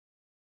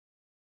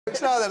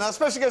Now then, our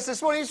special guest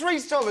this morning is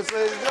Rhys Thomas.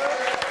 Welcome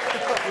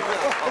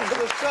to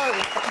the show.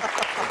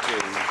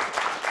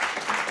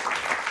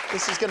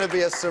 This is going to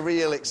be a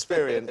surreal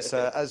experience,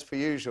 as per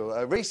usual.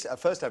 Rhys,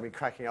 first had me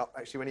cracking up,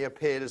 actually, when he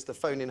appeared as the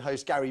phone-in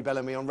host Gary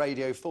Bellamy on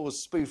Radio 4's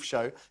spoof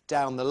show,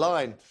 Down the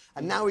Line.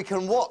 And now we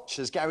can watch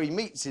as Gary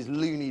meets his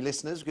loony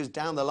listeners, because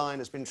Down the Line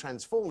has been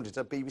transformed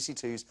into BBC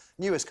Two's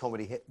newest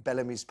comedy hit,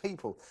 Bellamy's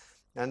People.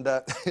 And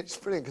it's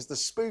brilliant, because the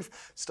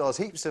spoof stars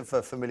heaps of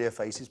familiar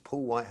faces: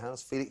 Paul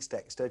Whitehouse, Felix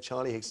Dexter,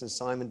 Charlie Higson,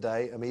 Simon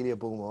Day, Amelia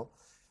Bullmore.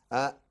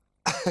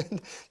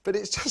 But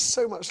it's just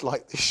so much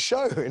like this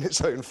show in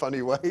its own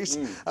funny ways.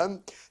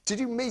 Did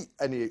you meet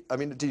any... I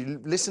mean, do you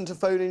listen to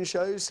phone-in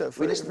shows?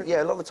 We listened,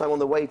 yeah, a lot of the time on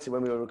the way to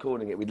when we were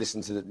recording it, we'd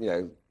listen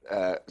to,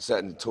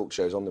 certain talk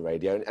shows on the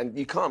radio, and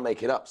you can't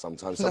make it up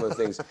sometimes. Some of the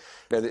things...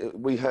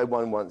 we heard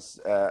one once,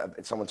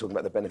 someone talking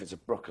about the benefits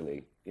of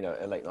broccoli,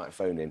 a late-night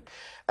phone-in.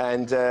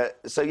 And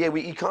so, yeah,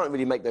 you can't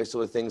really make those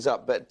sort of things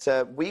up, but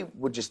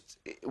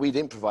we'd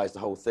improvise the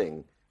whole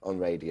thing on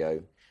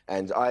radio.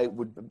 And I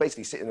would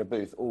basically sit in a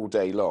booth all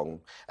day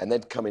long, and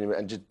they'd come in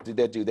and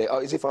they'd do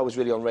as if I was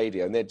really on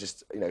radio, and they'd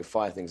just,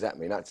 fire things at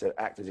me, and I had to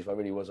act as if I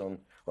really was on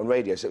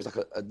radio. So it was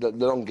like the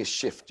longest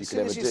shift you could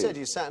ever do. As you said,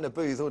 you sat in a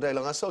booth all day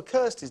long. I saw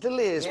Kirsty's little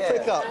ears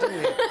prick up,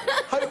 didn't you?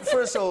 Hope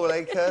for us all,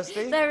 eh,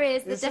 Kirsty? There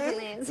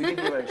definitely is. We did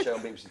your own show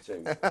on BBC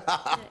Two.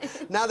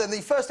 Now then,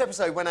 the first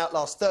episode went out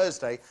last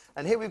Thursday,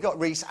 and here we've got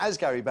Rhys as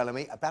Gary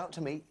Bellamy about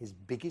to meet his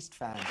biggest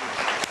fan.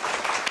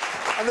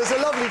 And there's a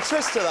lovely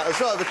twist to that as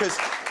well, because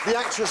the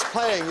actress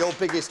playing your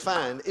biggest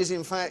fan is,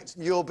 in fact,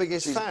 your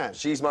biggest fan.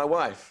 She's my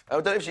wife. I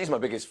don't know if she's my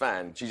biggest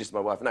fan. She's just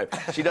my wife. No,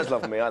 she does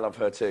love me. I love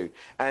her too.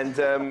 And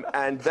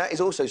that is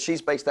also...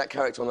 She's based that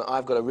character on...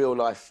 I've got a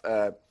real-life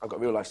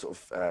sort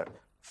of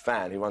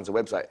fan who runs a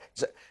website.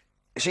 So,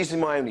 she's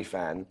my only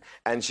fan,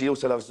 and she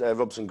also loves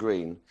Robson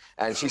Green,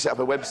 and she set up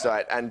a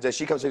website, and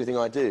she comes to everything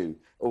I do,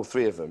 all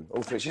three of them,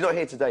 all three. She's not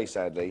here today,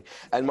 sadly,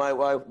 and my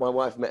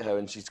wife met her,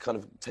 and she's kind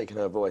of taken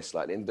her voice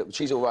slightly, and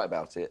she's all right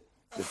about it,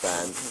 the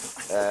fan.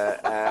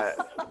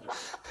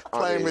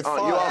 Playing with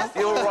fire.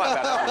 You're all right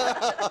about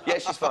that. Yeah,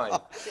 she's fine.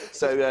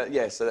 So,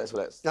 yeah, so that's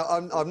what that's... Now,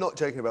 I'm not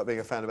joking about being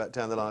a fan about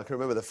Down the Line. I can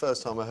remember the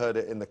first time I heard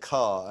it in the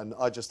car, and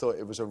I just thought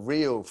it was a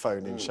real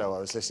phone-in show I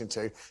was listening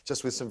to,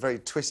 just with some very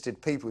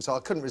twisted people, so I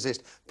couldn't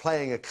resist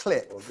playing a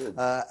clip. Oh, good.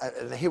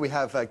 And here we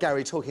have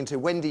Gary talking to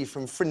Wendy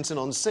from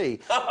Frinton-on-Sea.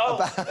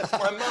 That's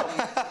my mum.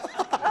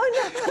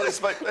 Oh, no. Well,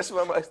 that's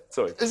my mum.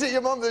 Sorry. Is it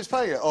your mum that's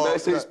playing it? Or no,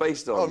 it's who it's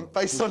based on.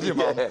 Based on your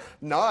mum? Yeah.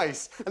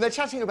 Nice. And they're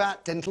chatting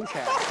about dental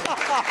care.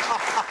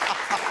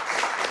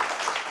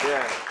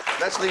 Yeah,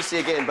 that's Lucy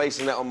again,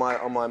 basing that on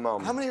my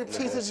mum. How many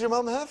teeth does your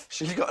mum have?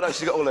 She's got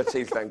all her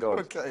teeth, thank God.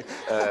 OK.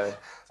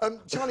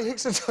 Charlie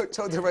Higson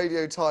told the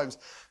Radio Times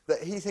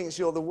that he thinks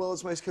you're the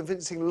world's most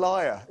convincing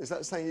liar. Is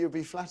that something you'd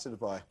be flattered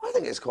by? I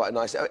think it's quite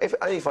nice.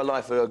 Only if I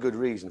lie for a good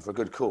reason, for a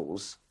good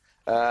cause.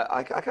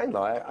 I can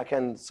lie, I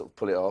can sort of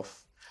pull it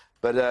off.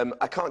 But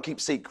I can't keep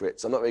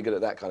secrets. I'm not very good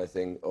at that kind of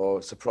thing.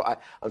 Or surprise.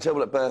 I'm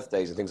terrible at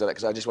birthdays and things like that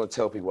because I just want to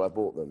tell people I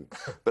bought them.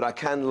 But I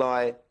can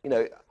lie,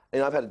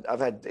 I've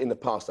had in the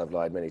past I've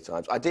lied many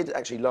times. I did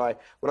actually lie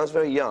when I was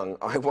very young.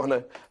 I won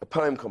a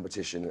poem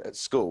competition at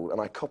school, and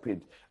I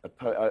copied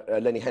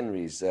Lenny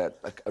Henry's a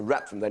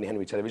rap from Lenny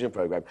Henry television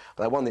programme,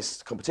 and I won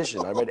this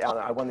competition. I read it out.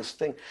 I won this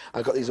thing.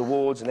 I got these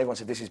awards, and everyone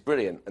said this is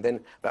brilliant. And then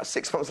about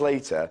 6 months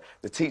later,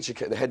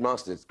 the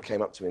headmaster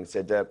came up to me and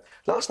said,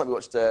 "Last night we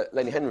watched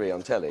Lenny Henry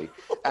on telly,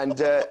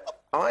 and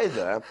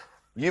either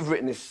you've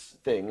written this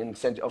thing and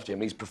sent it off to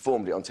him, he's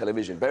performed it on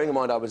television." Bearing in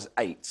mind I was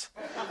 8,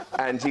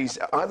 and he's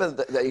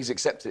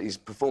accepted it, he's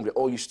performed it,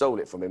 or you stole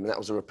it from him, and that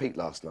was a repeat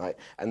last night.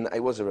 And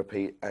it was a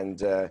repeat,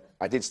 and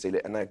I did steal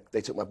it, and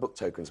they took my book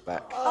tokens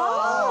back.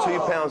 Oh.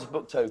 £2 of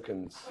book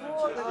tokens.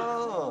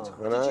 Oh.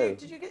 I know.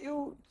 Did you get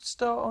your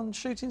start on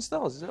Shooting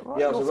Stars, is that right?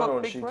 Yeah, I was a runner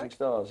on Shooting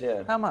Stars,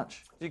 yeah. How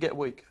much? Did you get a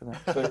week for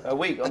that? For a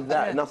week on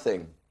that? Yeah.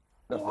 Nothing.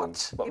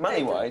 What? But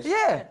money-wise?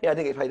 Yeah. Yeah, I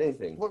didn't get paid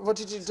anything. What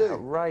did you do?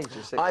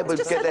 Outrageous. I would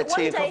get their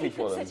tea and coffee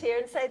for them. One day he could sit here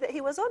and say that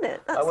he was on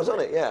it. I was on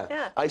it,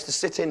 yeah. I used to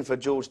sit in for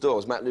George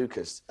Dawes, Matt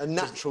Lucas. A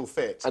natural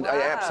fit. And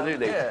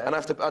absolutely. Yeah. And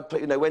I'd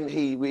play, when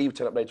he would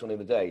turn up later on in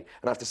the day,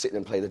 and I have to sit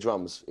and play the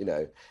drums,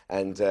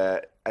 and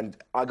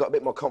I got a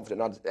bit more confident,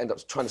 and I'd end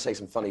up trying to say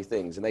some funny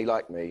things, and they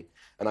liked me,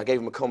 and I gave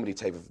them a comedy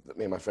tape that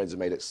me and my friends had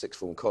made at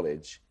sixth form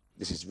college.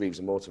 This is Reeves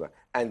and Mortimer,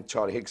 and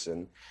Charlie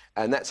Higson,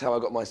 and that's how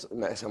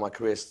that's how my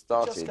career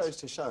started. It just goes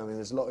to show. I mean,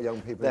 there's a lot of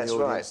young people in the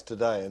audience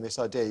today, and this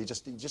idea, you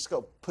just got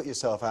to put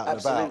yourself out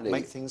and about,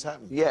 make things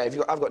happen. Yeah,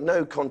 I've got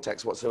no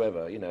contacts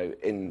whatsoever,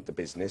 in the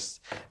business.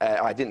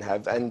 I didn't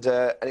have, and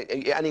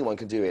anyone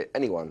can do it.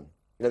 Anyone.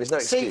 There's no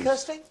excuse. See,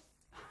 Kirsty?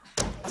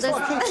 That's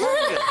what I keep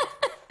telling you.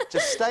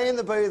 Just stay in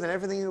the booth and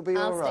everything will be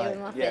all right. I'll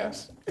stay with my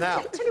fish. Now...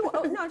 Tell you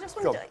what, I just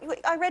wanted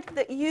to... I read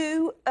that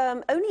you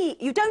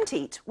you don't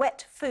eat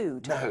wet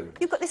food. No.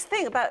 You've got this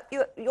thing about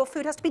your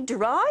food has to be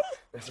dry?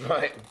 That's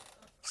right.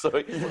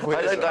 Sorry.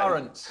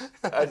 Currants.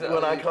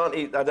 I can't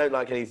eat... I don't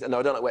like anything... No,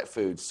 I don't like wet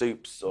food.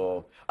 Soups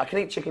or... I can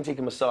eat chicken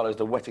tikka masala is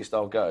the wettest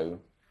I'll go.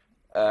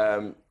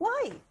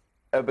 Why?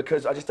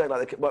 because I just don't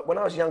like when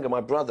I was younger,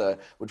 my brother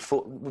would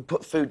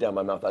put food down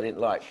my mouth that I didn't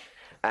like.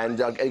 And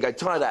he'd go,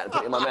 try that and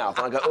put it in my mouth.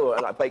 And I'd go, oh,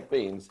 I like baked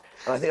beans.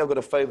 And I think I've got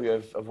a phobia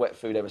of wet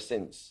food ever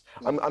since.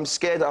 I'm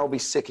scared that I'll be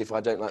sick if I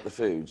don't like the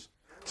food.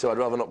 So I'd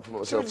rather not put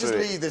myself through it.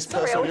 Just leave this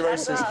personal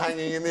neurosis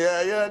hanging in the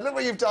air. Yeah, look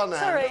what you've done, Anne.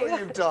 Sorry. Look what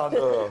you've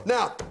done.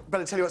 Now,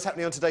 better tell you what's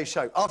happening on today's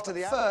show. After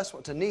the first,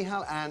 what do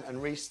Nihal, Anne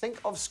and Rhys think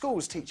of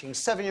schools teaching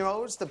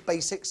 7-year-olds the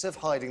basics of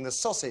hiding the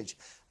sausage?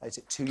 Is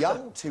it too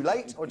young, too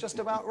late, or just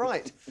about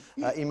right?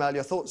 Email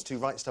your thoughts to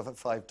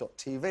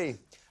writestuff@5.tv.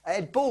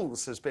 Ed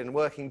Balls has been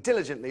working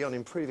diligently on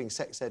improving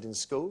sex ed in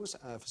schools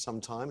for some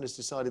time and has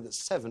decided that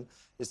 7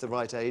 is the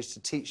right age to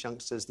teach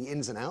youngsters the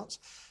ins and outs.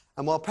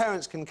 And while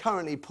parents can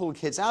currently pull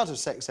kids out of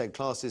sex ed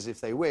classes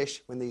if they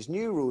wish, when these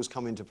new rules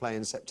come into play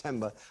in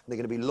September and they're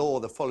going to be law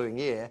the following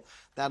year,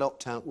 that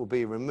opt-out will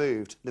be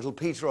removed. Little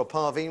Peter or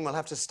Parveen will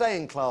have to stay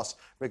in class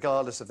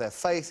regardless of their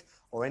faith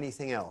or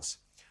anything else.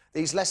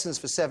 These lessons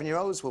for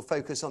 7-year-olds will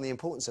focus on the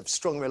importance of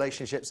strong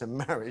relationships and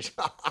marriage.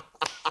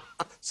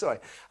 Sorry.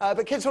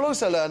 But kids will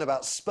also learn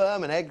about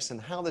sperm and eggs and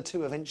how the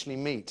two eventually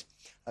meet.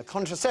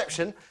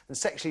 Contraception and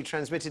sexually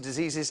transmitted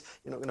diseases,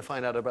 you're not going to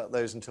find out about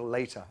those until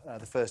later,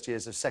 the first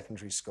years of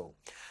secondary school.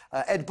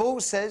 Ed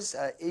Balls says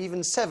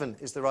even 7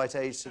 is the right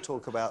age to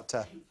talk about...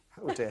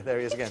 oh dear, there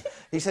he is again.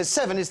 He says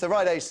 7 is the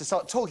right age to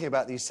start talking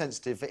about these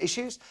sensitive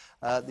issues.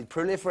 The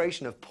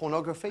proliferation of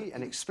pornography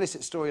and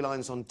explicit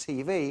storylines on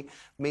TV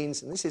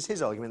means, and this is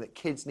his argument, that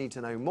kids need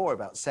to know more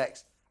about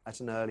sex at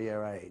an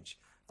earlier age.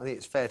 I think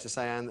it's fair to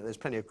say, Anne, that there's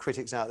plenty of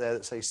critics out there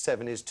that say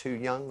 7 is too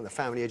young, the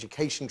Family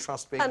Education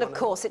Trust being And, one of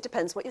course, it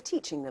depends what you're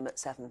teaching them at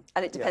 7.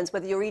 And it depends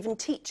whether you're even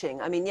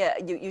teaching. I mean, yeah,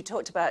 you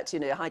talked about, you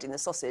know, hiding the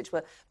sausage.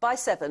 Well, by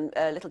 7,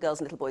 little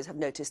girls and little boys have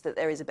noticed that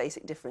there is a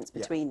basic difference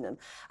between them.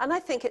 And I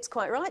think it's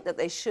quite right that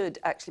they should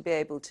actually be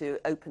able to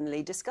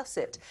openly discuss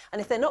it. And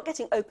if they're not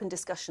getting open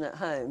discussion at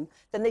home,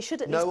 then they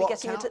should at least be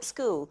getting it at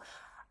school.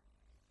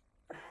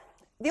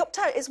 The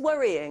opt-out is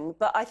worrying,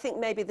 but I think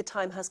maybe the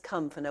time has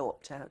come for no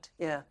opt-out,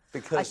 yeah.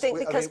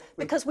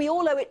 Because we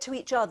all owe it to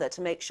each other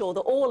to make sure that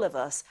all of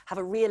us have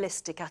a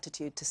realistic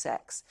attitude to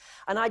sex.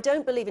 And I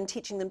don't believe in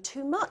teaching them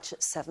too much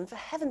at 7, for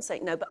heaven's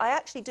sake, no, but I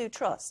actually do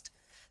trust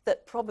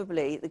that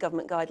probably the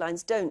government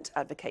guidelines don't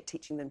advocate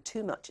teaching them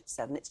too much at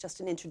 7. It's just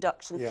an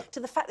introduction to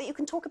the fact that you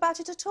can talk about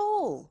it at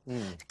all.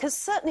 Because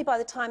certainly by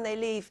the time they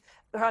leave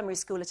primary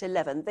school at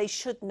 11, they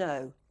should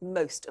know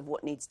most of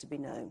what needs to be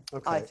known,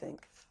 I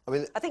think.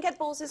 I think Ed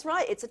Balls is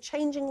right. It's a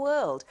changing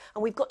world,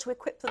 and we've got to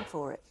equip them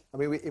for it. I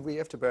mean, we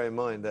have to bear in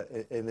mind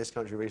that in this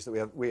country, Rhys,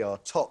 that we are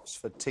tops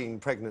for teen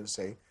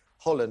pregnancy.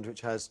 Holland, which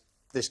has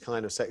this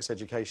kind of sex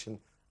education,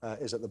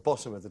 is at the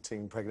bottom of the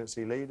teen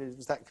pregnancy lead.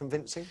 Is that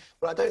convincing?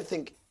 Well, I don't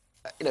think...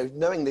 You know,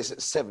 knowing this at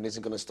 7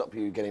 isn't going to stop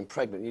you getting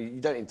pregnant. You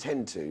don't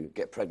intend to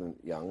get pregnant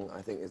young. I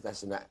think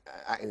that's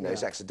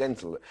it's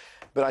accidental.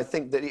 But I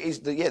think that it is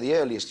the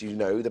earliest you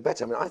know, the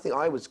better. I mean,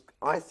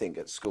 I think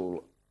at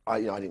school, I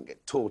didn't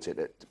get taught it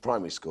at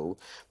primary school,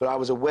 but I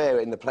was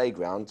aware in the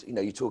playground. You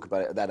know, you talk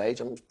about it at that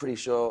age. I'm pretty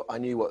sure I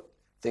knew what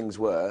things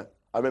were.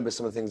 I remember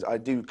some of the things. I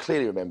do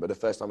clearly remember the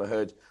first time I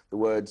heard the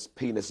words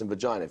penis and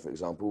vagina, for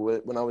example,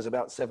 when I was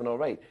about 7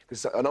 or 8.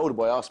 Because an older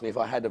boy asked me if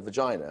I had a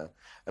vagina,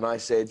 and I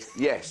said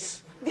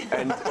yes.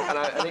 and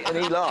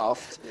he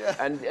laughed.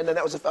 And then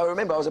that was... I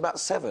remember I was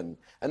about 7.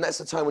 And that's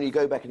the time when you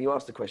go back and you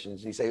ask the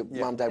questions and you say,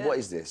 Mum, Dad, what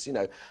is this? You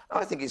know,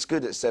 I think it's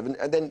good at 7.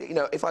 And then, you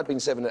know, if I'd been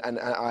 7 and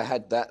I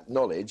had that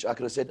knowledge, I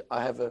could have said,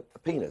 I have a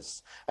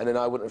penis. And then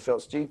I wouldn't have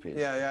felt stupid.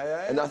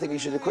 And I think you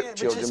should equip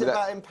children with that.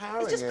 About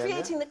empowering it's just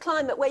creating the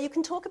climate where you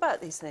can talk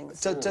about these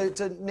things.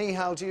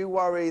 Nihal, do you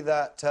worry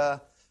that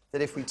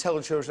that if we tell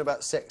children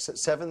about sex at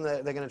 7,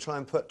 they're going to try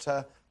and put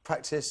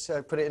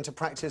it into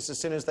practice as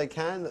soon as they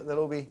can? That they'll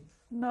all be...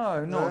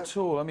 No, not at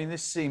all. I mean,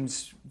 this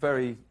seems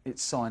very...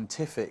 It's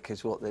scientific,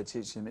 is what they're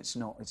teaching them. It's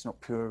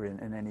not pure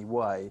in any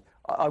way.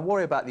 I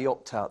worry about the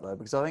opt-out, though,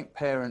 because I think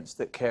parents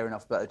that care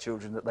enough about their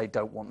children that they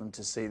don't want them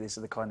to see this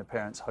are the kind of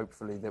parents,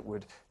 hopefully, that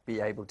would be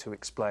able to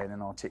explain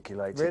and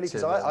articulate it to them. Really?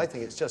 Because I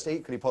think it's just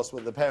equally possible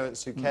that the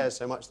parents who care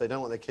so much they don't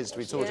want their kids to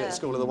be taught it at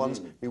school are the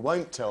ones who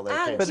won't tell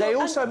their kids. But they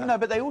also... No,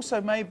 but they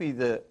also may be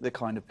the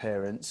kind of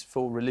parents,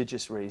 for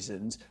religious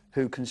reasons,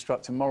 who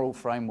construct a moral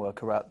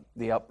framework around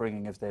the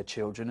upbringing of their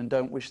children and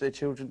don't wish their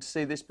children to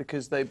see this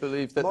because they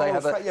believe that they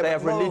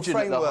have religion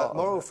at the heart.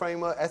 Moral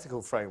framework,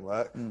 ethical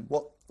framework,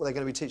 what they're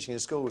going to be teaching in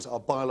schools are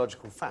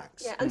biological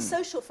facts. Yeah, and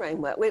social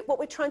framework. What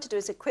we're trying to do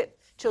is equip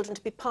children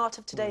to be part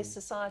of today's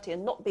society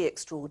and not be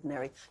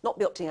extraordinary, not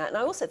be opting out. And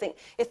I also think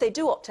if they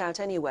do opt out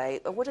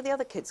anyway, what are the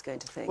other kids going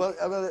to think?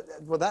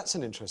 Well, that's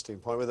an interesting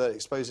point, whether it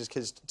exposes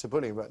kids to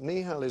bullying. But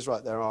Nihal is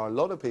right. There are a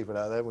lot of people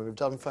out there, when we've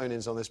done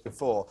phone-ins on this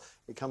before,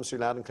 it comes through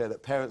loud and clear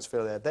that parents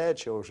feel they're their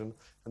children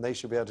and they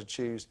should be able to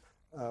choose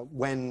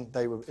when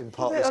they were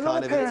impart this kind of information. A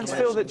lot of parents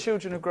feel that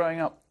children are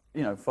growing up,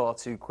 you know, far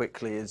too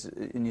quickly,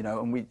 you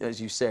know, and as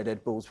you said,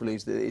 Ed Balls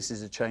believes that this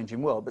is a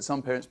changing world, but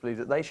some parents believe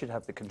that they should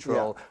have the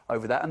control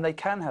over that, and they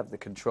can have the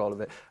control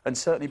of it. And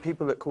certainly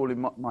people that call in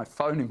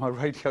my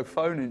radio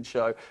phone-in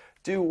show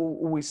do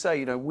always say,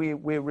 you know,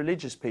 we're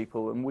religious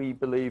people and we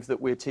believe that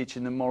we're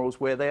teaching them morals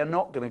where they are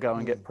not going to go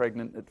and get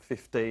pregnant at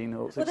 15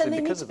 or 16 Well, then they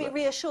need because to of be that.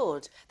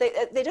 reassured.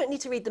 They don't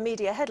need to read the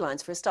media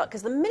headlines for a start,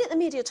 because the minute the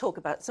media talk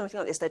about something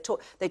like this,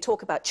 they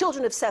talk about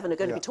children of 7 are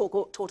going to be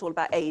taught all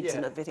about AIDS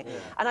and everything.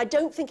 And I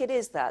don't think it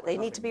is that. They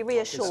need to be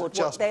reassured what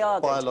Just they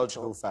are going to be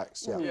biological taught.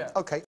 facts, yeah.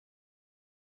 OK,